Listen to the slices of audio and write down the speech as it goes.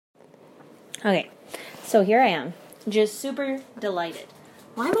Okay, so here I am, just super delighted.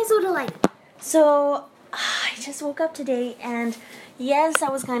 Why am I so delighted? So, I just woke up today, and yes,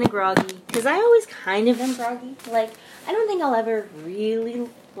 I was kind of groggy, because I always kind of am groggy. Like, I don't think I'll ever really,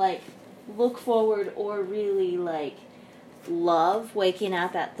 look forward or really, love waking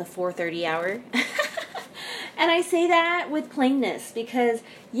up at the 4:30 hour. And I say that with plainness, because,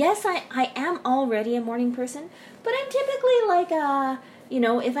 yes, I am already a morning person, but I'm typically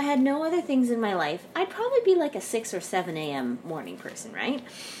if I had no other things in my life, I'd probably be like a 6 or 7 a.m. morning person, right?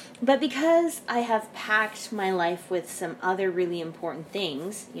 But because I have packed my life with some other really important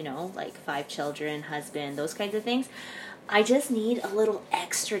things, like 5 children, husband, those kinds of things, I just need a little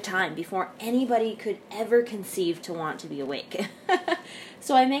extra time before anybody could ever conceive to want to be awake.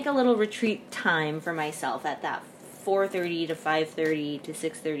 So I make a little retreat time for myself at that 4:30 to 5:30 to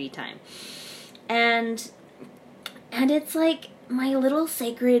 6:30 time. And it's like my little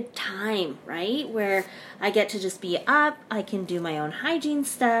sacred time, right? Where I get to just be up, I can do my own hygiene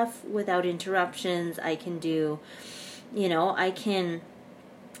stuff without interruptions. I can do, I can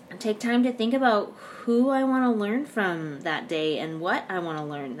take time to think about who I want to learn from that day and what I want to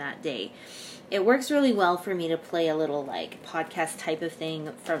learn that day. It works really well for me to play a little podcast type of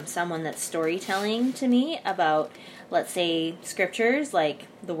thing from someone that's storytelling to me about, let's say, scriptures, like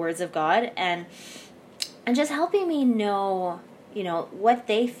the words of God, and just helping me know, what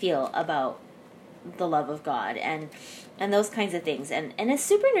they feel about the love of God and those kinds of things. And it's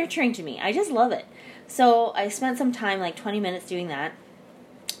super nurturing to me. I just love it. So I spent some time, 20 minutes doing that.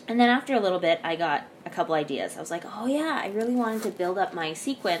 And then after a little bit, I got a couple ideas. I was like, oh yeah, I really wanted to build up my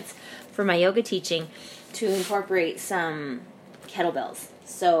sequence for my yoga teaching to incorporate some kettlebells.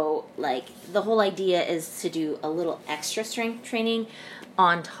 So, the whole idea is to do a little extra strength training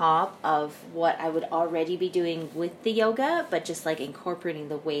on top of what I would already be doing with the yoga, but just incorporating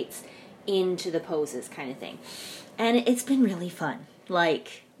the weights into the poses kind of thing. And it's been really fun,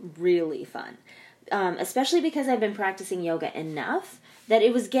 really fun. Especially because I've been practicing yoga enough that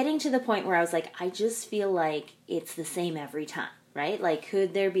it was getting to the point where I was like, I just feel like it's the same every time, right?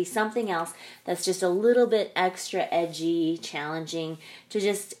 Could there be something else that's just a little bit extra edgy, challenging to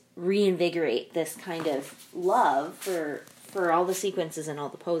just reinvigorate this kind of love for all the sequences and all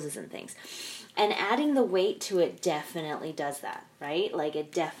the poses and things. And adding the weight to it definitely does that, right?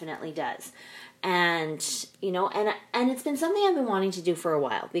 It definitely does. And, and it's been something I've been wanting to do for a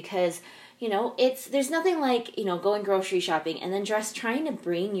while because, there's nothing like, going grocery shopping and then just trying to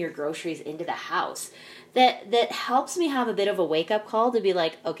bring your groceries into the house that helps me have a bit of a wake-up call to be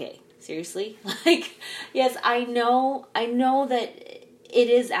like, okay, seriously? Yes, I know that it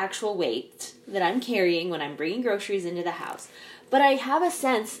is actual weight that I'm carrying when I'm bringing groceries into the house. But I have a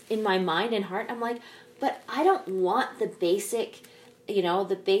sense in my mind and heart, I'm like, but I don't want the basic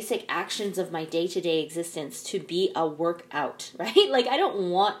actions of my day-to-day existence to be a workout, right? I don't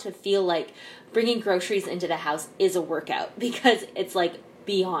want to feel like bringing groceries into the house is a workout because it's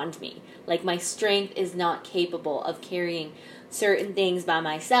beyond me. My strength is not capable of carrying certain things by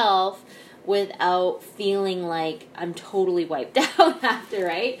myself without feeling like I'm totally wiped out after,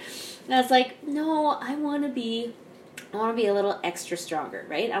 right? And I was no, I want to be a little extra stronger,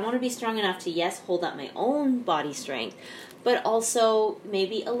 right? I want to be strong enough to, yes, hold up my own body strength, but also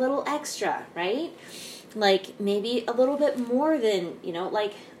maybe a little extra, right? Maybe a little bit more than,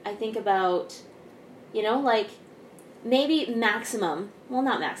 I think about, maybe maximum, well,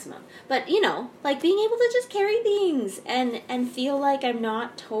 not maximum, but, being able to just carry things and feel like I'm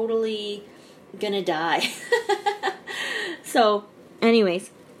not totally gonna die. So,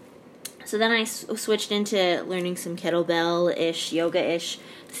 anyways, so then I switched into learning some kettlebell-ish, yoga-ish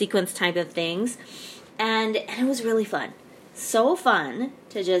sequence type of things, and it was really fun. So fun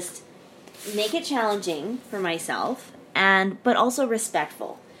to just make it challenging for myself, but also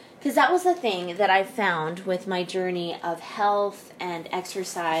respectful. Because that was the thing that I found with my journey of health and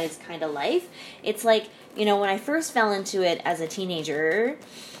exercise kind of life. It's when I first fell into it as a teenager,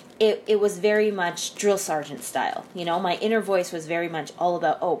 it was very much drill sergeant style. My inner voice was very much all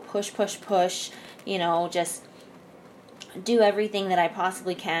about, push, push, push, just do everything that I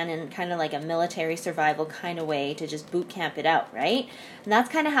possibly can in kind of like a military survival kind of way to just boot camp it out, right? And that's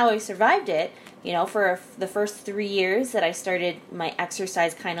kind of how I survived it, for the first 3 years that I started my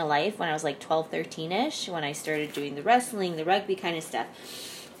exercise kind of life when I was 12, 13-ish, when I started doing the wrestling, the rugby kind of stuff.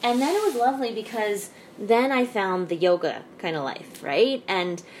 And then it was lovely because then I found the yoga kind of life, right?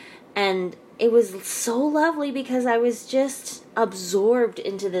 And it was so lovely because I was just absorbed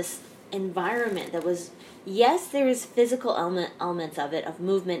into this environment that was, yes, there is physical elements of it, of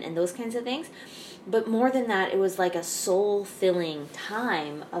movement and those kinds of things, But more than that, it was like a soul-filling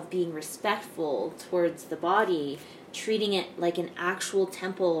time of being respectful towards the body, treating it like an actual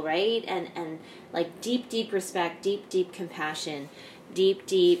temple, right? And like deep respect, deep compassion,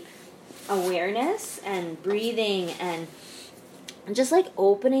 deep awareness and breathing, and just like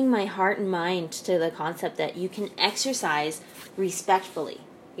opening my heart and mind to the concept that you can exercise respectfully,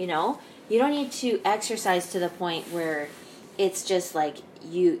 you know? You don't need to exercise to the point where it's just like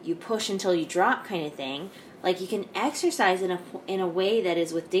you push until you drop kind of thing. Like, you can exercise in a way that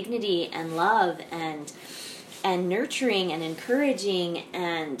is with dignity and love and nurturing and encouraging,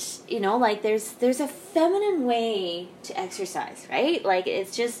 and, you know, like there's a feminine way to exercise, right? Like,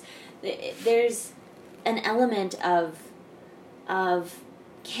 it's just, there's an element of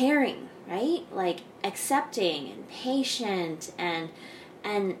caring, right? Like accepting and patient and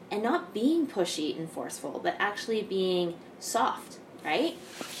not being pushy and forceful, but actually being soft, right?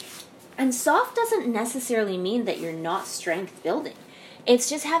 And soft doesn't necessarily mean that you're not strength building. It's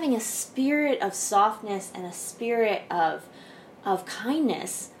just having a spirit of softness and a spirit of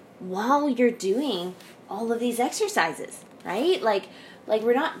kindness while you're doing all of these exercises, right? Like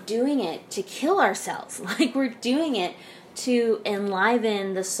we're not doing it to kill ourselves. Like, we're doing it to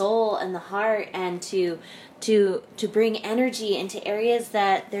enliven the soul and the heart, and to bring energy into areas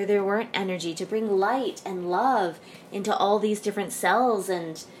that there weren't energy, to bring light and love into all these different cells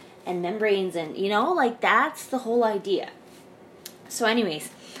and membranes, and, you know, like, that's the whole idea. So anyways,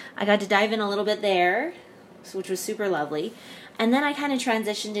 I got to dive in a little bit there, which was super lovely. And then I kind of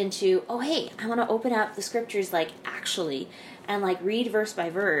transitioned into, oh, hey, I want to open up the scriptures, like, actually, and, like, read verse by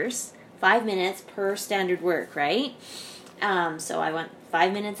verse, 5 minutes per standard work, right? So I went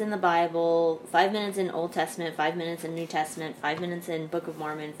 5 minutes in the Bible, 5 minutes in Old Testament, 5 minutes in New Testament, 5 minutes in Book of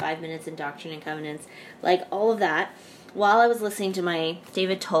Mormon, 5 minutes in Doctrine and Covenants, like, all of that, while I was listening to my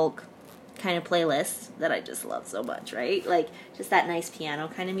David Tolk kind of playlist that I just love so much, right? Like, just that nice piano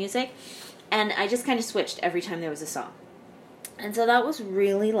kind of music. And I just kind of switched every time there was a song. And so that was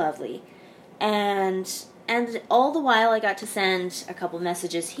really lovely. And all the while I got to send a couple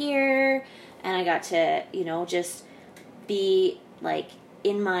messages here, and I got to, you know, just be like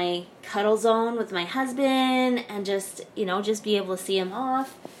in my cuddle zone with my husband, and just, you know, just be able to see him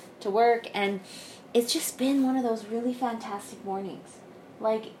off to work. And it's just been one of those really fantastic mornings.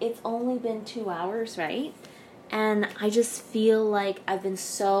 Like, it's only been 2 hours, right? And I just feel like I've been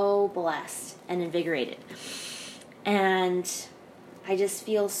so blessed and invigorated. And I just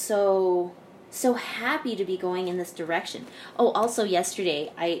feel so happy to be going in this direction. Oh, also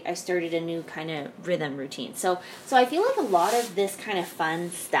yesterday, I started a new kind of rhythm routine. So I feel like a lot of this kind of fun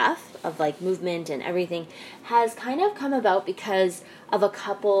stuff of, like, movement and everything has kind of come about because of a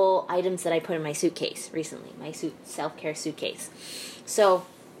couple items that I put in my suitcase recently, my self-care suitcase. So,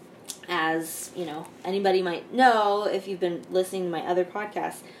 as, you know, anybody might know, if you've been listening to my other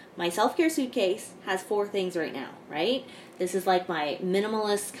podcasts, my self-care suitcase has 4 things right now, right? This is like my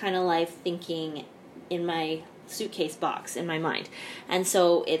minimalist kind of life thinking in my suitcase box in my mind. And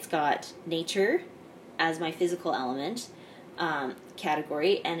so it's got nature as my physical element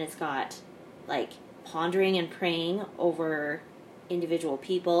category, and it's got, like, pondering and praying over individual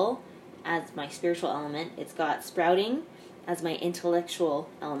people as my spiritual element. It's got sprouting as my intellectual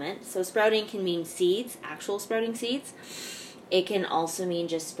element. So sprouting can mean seeds, actual sprouting seeds. It can also mean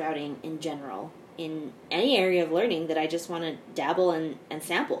just sprouting in general, in any area of learning that I just want to dabble and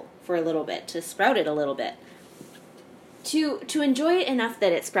sample for a little bit, to sprout it a little bit. To enjoy it enough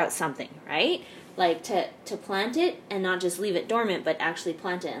that it sprouts something, right? Like to plant it and not just leave it dormant, but actually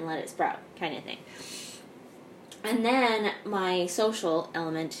plant it and let it sprout, kind of thing. And then my social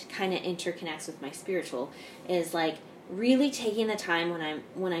element kind of interconnects with my spiritual, is like really taking the time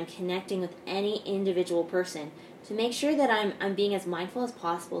when I'm connecting with any individual person to make sure that I'm being as mindful as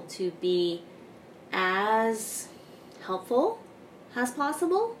possible to be as helpful as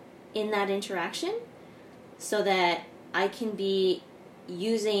possible in that interaction, so that I can be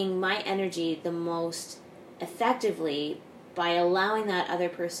using my energy the most effectively by allowing that other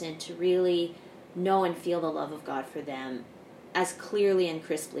person to really know and feel the love of God for them as clearly and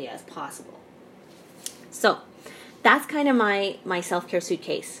crisply as possible. So that's kind of my self-care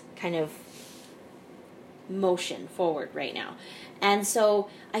suitcase kind of motion forward right now. And so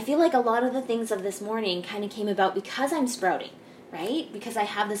I feel like a lot of the things of this morning kind of came about because I'm sprouting, right? Because I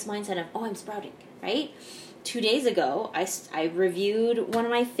have this mindset of, oh, I'm sprouting, right? 2 days ago, I reviewed one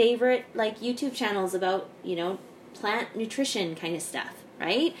of my favorite, like, YouTube channels about, you know, plant nutrition kind of stuff,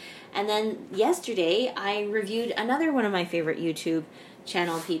 right? And then yesterday, I reviewed another one of my favorite YouTube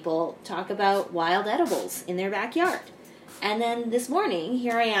channel people talk about wild edibles in their backyard. And then this morning,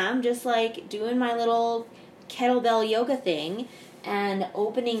 here I am, just like doing my little kettlebell yoga thing and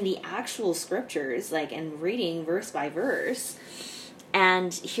opening the actual scriptures, like, and reading verse by verse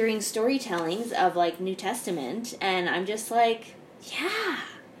and hearing storytellings of like New Testament. And I'm just like, yeah,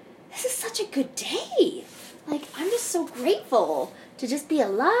 this is such a good day. Like, I'm just so grateful to just be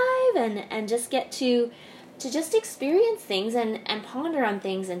alive and just get to just experience things and ponder on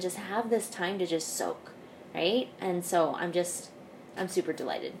things and just have this time to just soak, right? And so I'm super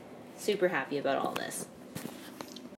delighted, super happy about all this.